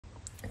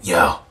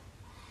Yo,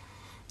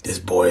 this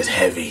boy is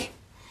heavy.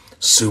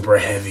 Super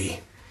heavy.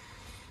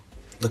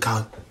 Look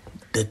how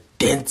the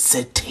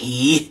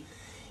density.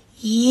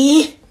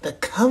 The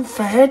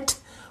comfort.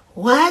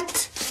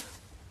 What?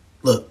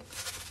 Look,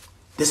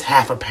 this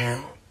half a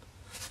pound.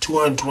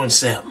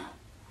 227.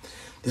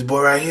 This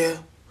boy right here,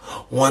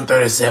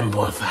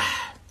 137.5.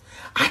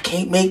 I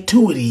can't make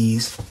 2 of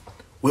these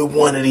with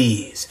 1 of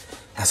these.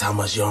 That's how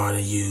much yarn I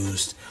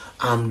used.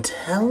 I'm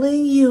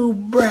telling you,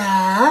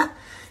 bruh.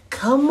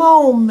 Come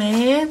on,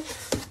 man.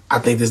 I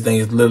think this thing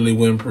is literally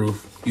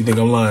windproof. You think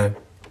I'm lying?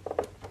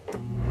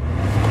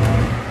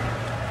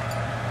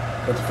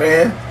 What's the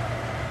fan?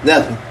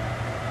 Nothing.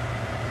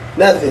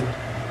 Nothing.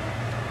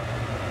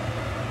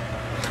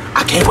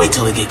 I can't wait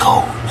till it get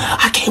cold.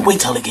 I can't wait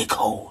till it get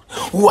cold.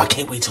 Ooh, I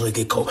can't wait till it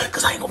get cold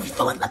because I ain't gonna be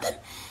feeling nothing.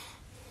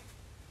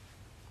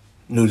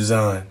 New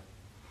design.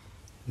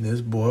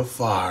 This boy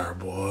fire,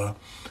 boy.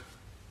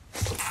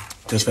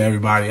 Just for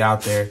everybody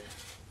out there,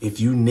 if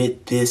you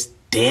knit this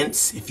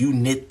dense, if you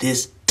knit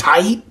this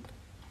tight,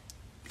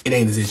 it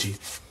ain't as itchy.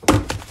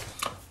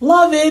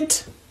 Love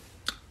it.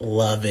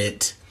 Love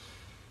it.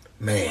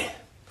 Man,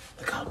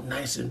 look how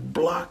nice and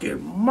blocky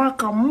and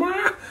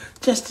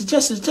just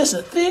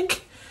a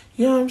thick.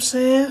 You know what I'm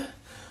saying?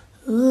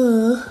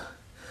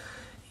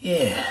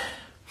 Yeah.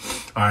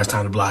 All right, it's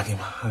time to block him.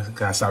 I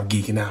gotta stop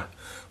geeking out.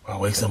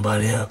 I'll wake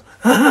somebody up.